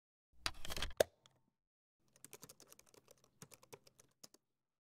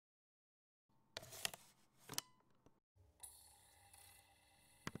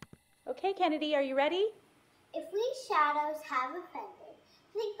Okay, Kennedy, are you ready? If we shadows have offended,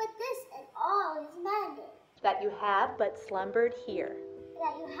 think but this and all is mended. That you have but slumbered here.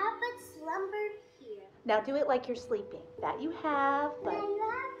 That you have but slumbered here. Now do it like you're sleeping. That you have but... That you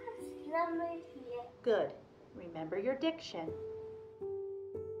have but slumbered here. Good. Remember your diction.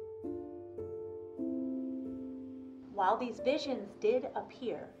 While these visions did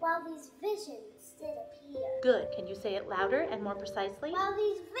appear. While these visions did appear. Good. Can you say it louder and more precisely? While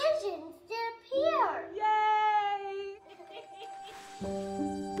these visions did appear. Yay!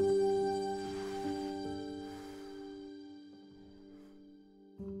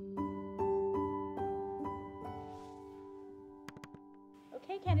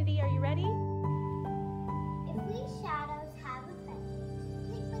 Okay, Kennedy, are you ready? If we shadows have offended,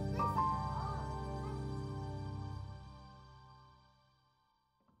 think but this and all is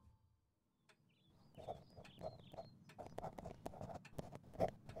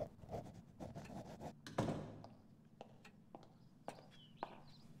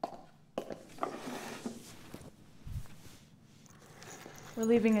We're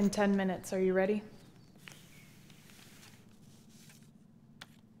leaving in 10 minutes. Are you ready?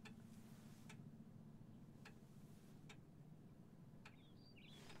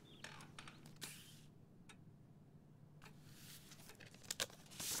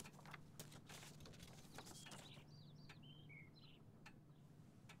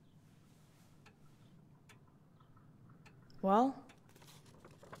 Well,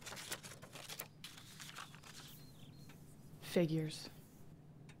 figures.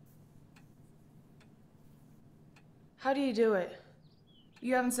 How do you do it?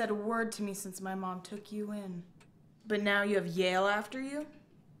 You haven't said a word to me since my mom took you in. But now you have Yale after you?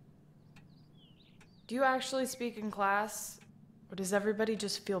 Do you actually speak in class? Or does everybody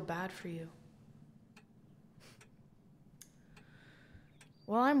just feel bad for you?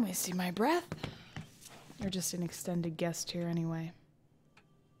 Well, I'm wasting my breath. You're just an extended guest here anyway.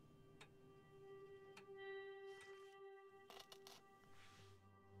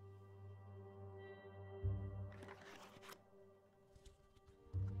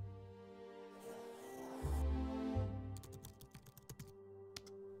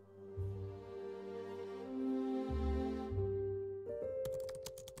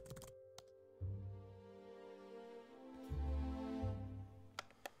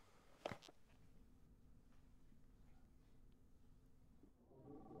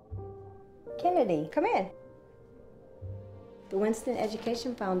 Kennedy, come in. The Winston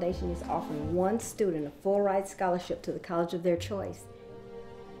Education Foundation is offering one student a full ride scholarship to the college of their choice.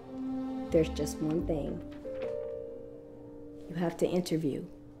 There's just one thing. You have to interview.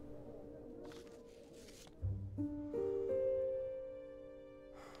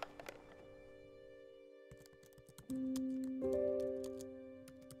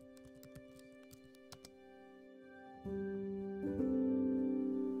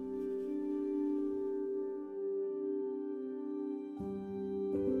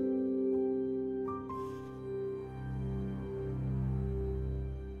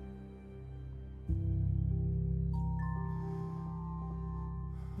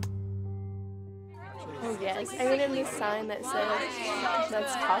 Oh yes, I read in this sign that says,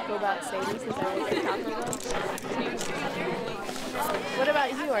 let's talk about Sadie, since I read their talking about. What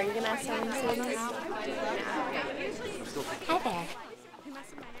about you? Are you going to ask someone Sadie? Hi there.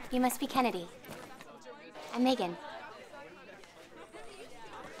 You must be Kennedy. I'm Megan.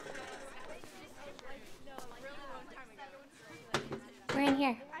 We're in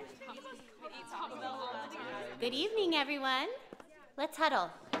here. Good evening, everyone. Let's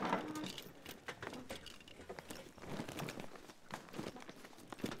huddle.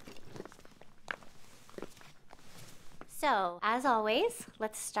 So, as always,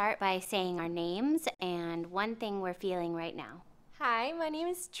 let's start by saying our names and one thing we're feeling right now. Hi, my name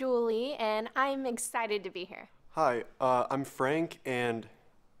is Julie, and I'm excited to be here. Hi, I'm Frank, and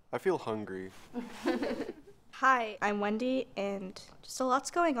I feel hungry. Hi, I'm Wendy, and just a lot's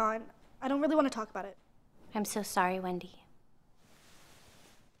going on. I don't really want to talk about it. I'm so sorry, Wendy.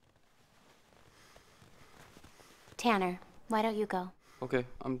 Tanner, why don't you go? Okay,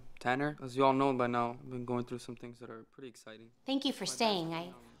 I'm Tanner. As you all know by now, I've been going through some things that are pretty exciting. Thank you for staying. I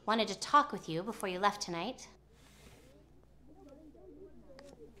wanted to talk with you before you left tonight.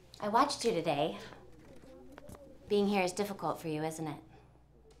 I watched you today. Being here is difficult for you, isn't it?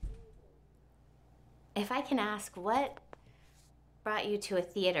 If I can ask, what brought you to a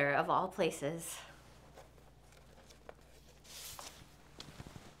theater of all places?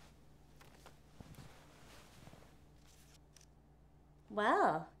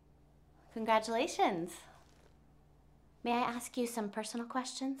 Well, congratulations. May I ask you some personal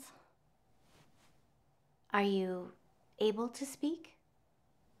questions? Are you able to speak?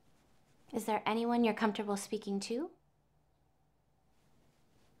 Is there anyone you're comfortable speaking to?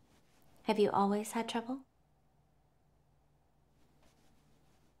 Have you always had trouble?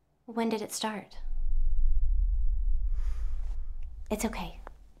 When did it start? It's okay.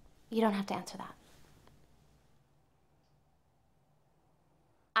 You don't have to answer that.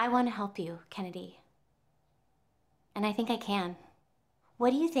 I want to help you, Kennedy. And I think I can.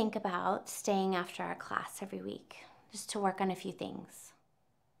 What do you think about staying after our class every week, just to work on a few things?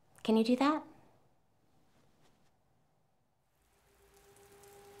 Can you do that?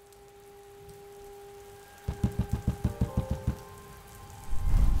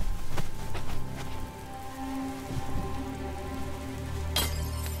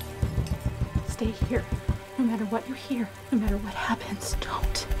 Stay here. No matter what you hear, no matter what happens,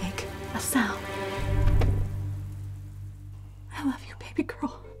 don't make a sound. I love you, baby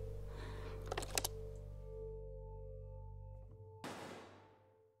girl.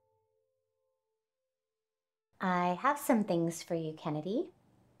 I have some things for you, Kennedy.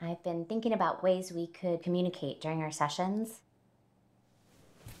 I've been thinking about ways we could communicate during our sessions.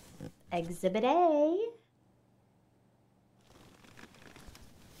 Exhibit A.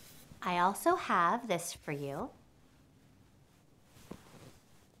 I also have this for you.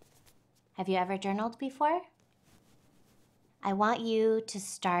 Have you ever journaled before? I want you to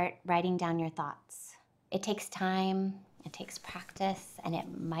start writing down your thoughts. It takes time, it takes practice, and it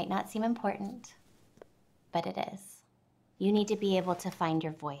might not seem important, but it is. You need to be able to find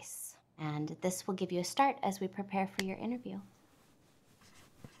your voice, and this will give you a start as we prepare for your interview.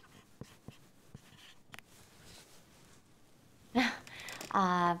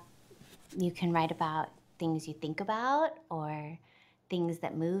 You can write about things you think about or things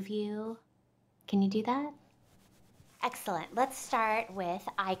that move you. Can you do that? Excellent. Let's start with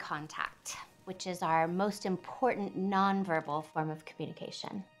eye contact, which is our most important nonverbal form of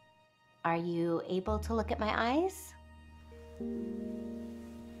communication. Are you able to look at my eyes?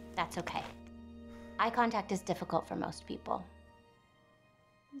 That's okay. Eye contact is difficult for most people.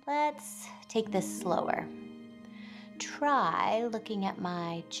 Let's take this slower. Try looking at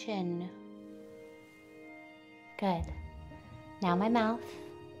my chin. Good. Now my mouth.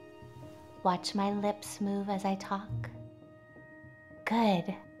 Watch my lips move as I talk.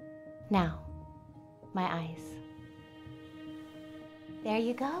 Good. Now, my eyes. There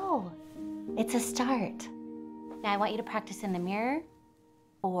you go. It's a start. Now I want you to practice in the mirror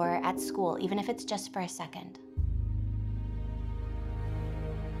or at school, even if it's just for a second.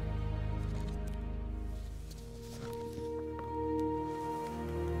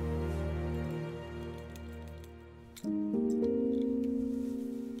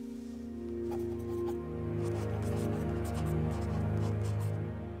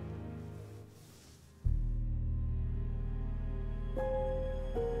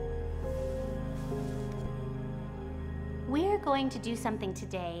 We're going to do something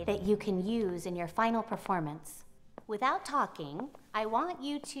today that you can use in your final performance. Without talking, I want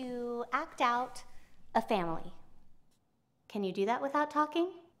you to act out a family. Can you do that without talking?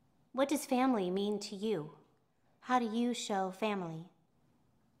 What does family mean to you? How do you show family?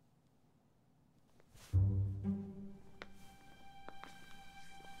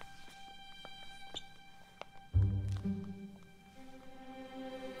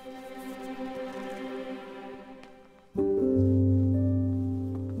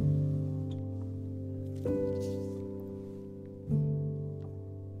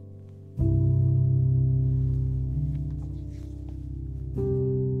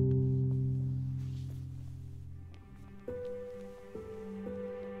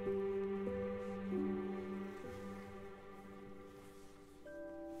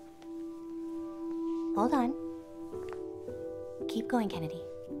 Hold on. Keep going, Kennedy.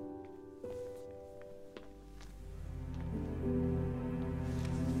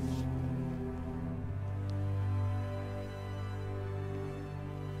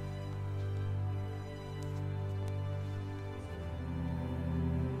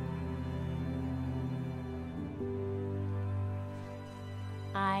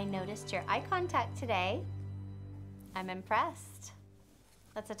 I noticed your eye contact today. I'm impressed.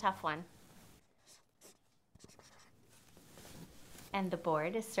 That's a tough one. And the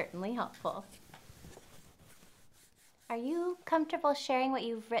board is certainly helpful. Are you comfortable sharing what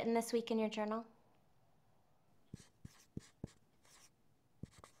you've written this week in your journal?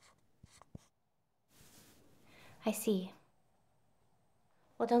 I see.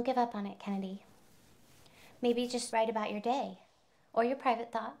 Well, don't give up on it, Kennedy. Maybe just write about your day or your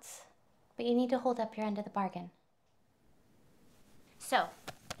private thoughts, but you need to hold up your end of the bargain. So,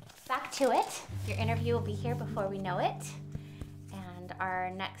 back to it. Your interview will be here before we know it. And our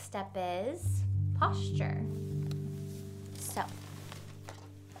next step is posture. So,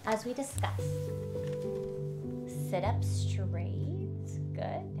 as we discussed, sit up straight.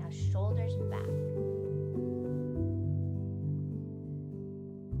 Good. Now shoulders back.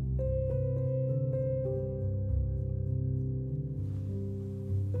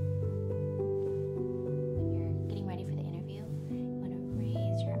 When you're getting ready for the interview, you want to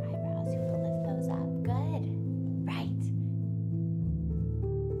raise your eyebrows. You want to lift those up. Good. Right.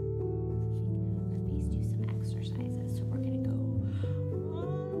 Our face do some exercises, so we're going to go.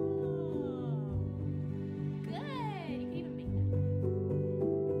 Good. You can even make that.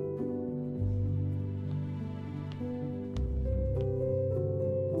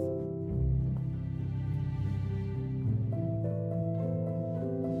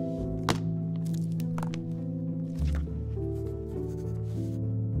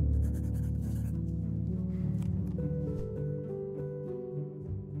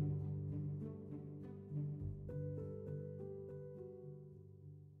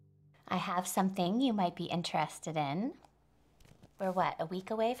 I have something you might be interested in. We're what, a week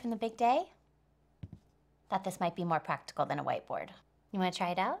away from the big day? Thought this might be more practical than a whiteboard. You want to try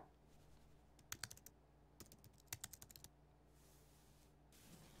it out?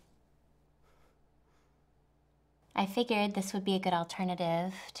 I figured this would be a good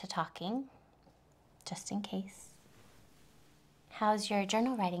alternative to talking, just in case. How's your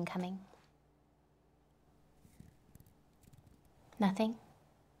journal writing coming? Nothing?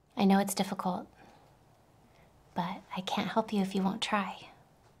 I know it's difficult, but I can't help you if you won't try.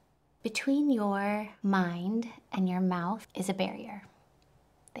 Between your mind and your mouth is a barrier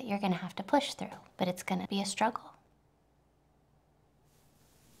that you're gonna have to push through, but it's gonna be a struggle.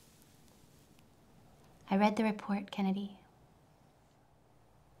 I read the report, Kennedy.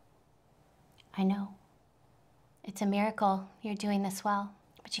 I know. It's a miracle you're doing this well,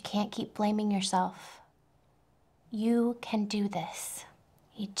 but you can't keep blaming yourself. You can do this.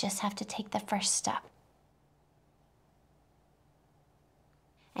 You just have to take the first step.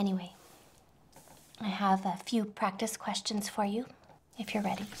 Anyway, I have a few practice questions for you, if you're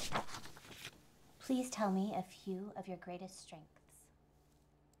ready. Please tell me a few of your greatest strengths.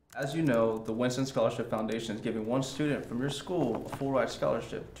 As you know, the Winston Scholarship Foundation is giving one student from your school a full ride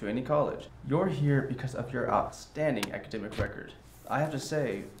scholarship to any college. You're here because of your outstanding academic record. I have to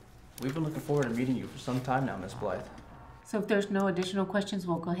say, we've been looking forward to meeting you for some time now, Miss Blythe. So if there's no additional questions,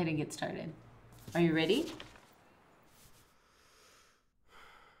 we'll go ahead and get started. Are you ready?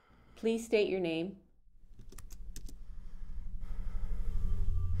 Please state your name.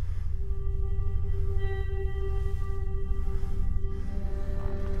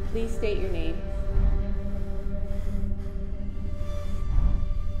 Please state your name.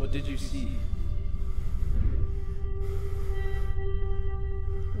 What did you see?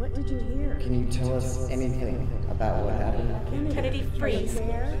 What did you hear? Can you tell us anything about what happened? Kennedy, freeze.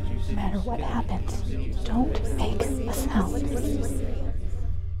 No matter what happens, don't make a sound.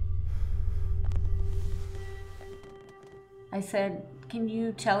 I said, can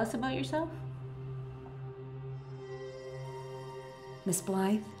you tell us about yourself? Miss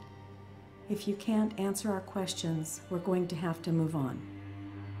Blythe, if you can't answer our questions, we're going to have to move on.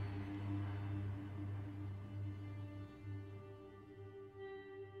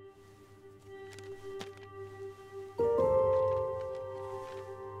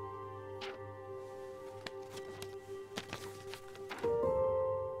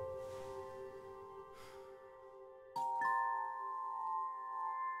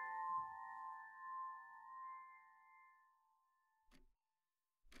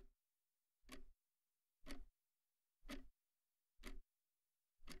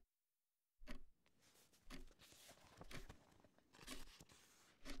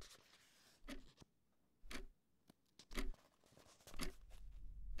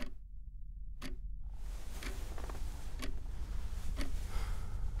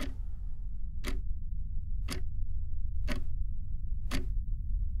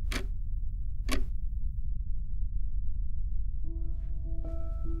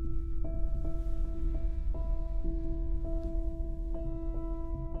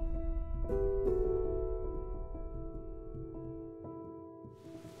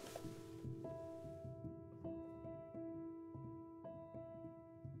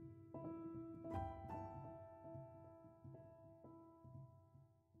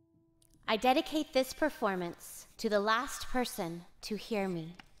 I dedicate this performance to the last person to hear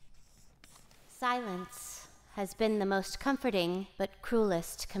me. Silence has been the most comforting but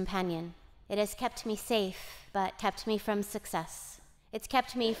cruelest companion. It has kept me safe, but kept me from success. It's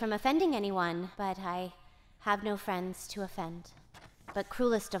kept me from offending anyone, but I have no friends to offend. But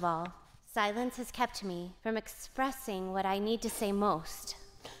cruelest of all, silence has kept me from expressing what I need to say most.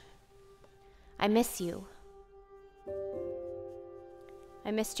 I miss you.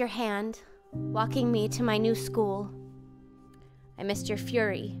 I missed your hand, walking me to my new school. I missed your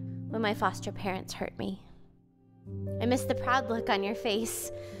fury when my foster parents hurt me. I missed the proud look on your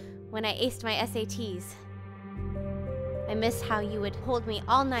face when I aced my SATs. I miss how you would hold me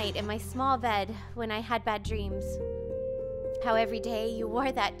all night in my small bed when I had bad dreams. How every day you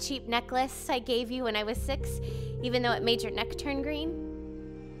wore that cheap necklace I gave you when I was 6, even though it made your neck turn green.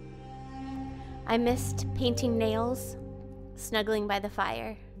 I missed painting nails, snuggling by the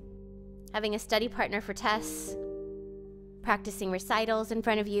fire, having a study partner for tests, practicing recitals in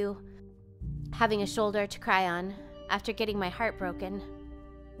front of you, having a shoulder to cry on after getting my heart broken.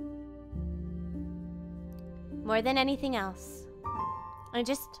 More than anything else, I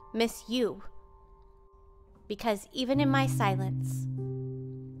just miss you. Because even in my silence,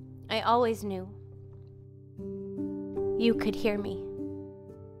 I always knew you could hear me.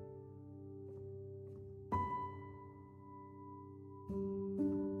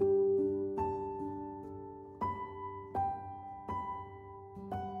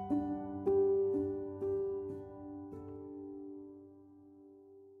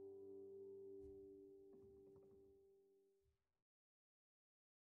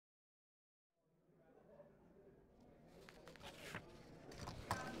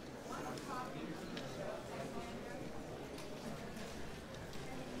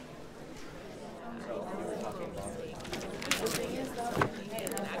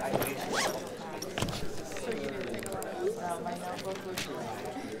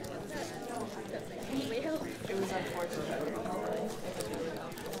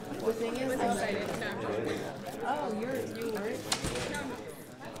 The thing is, I'm excited. Oh, you were?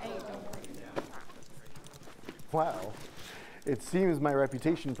 Wow. It seems my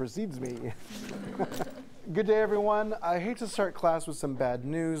reputation precedes me. Good day, everyone. I hate to start class with some bad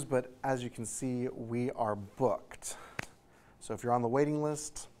news, but as you can see, we are booked. So if you're on the waiting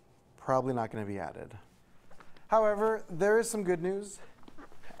list, probably not going to be added. However, there is some good news.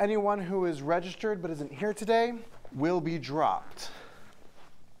 Anyone who is registered but isn't here today will be dropped.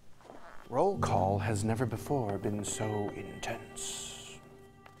 Roll call has never before been so intense.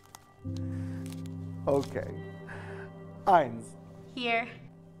 Okay. Ines. Here.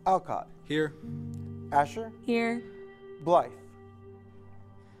 Alcott. Here. Asher. Here. Blythe.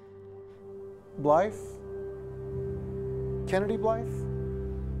 Blythe? Kennedy Blythe?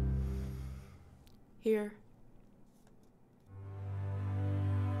 Here.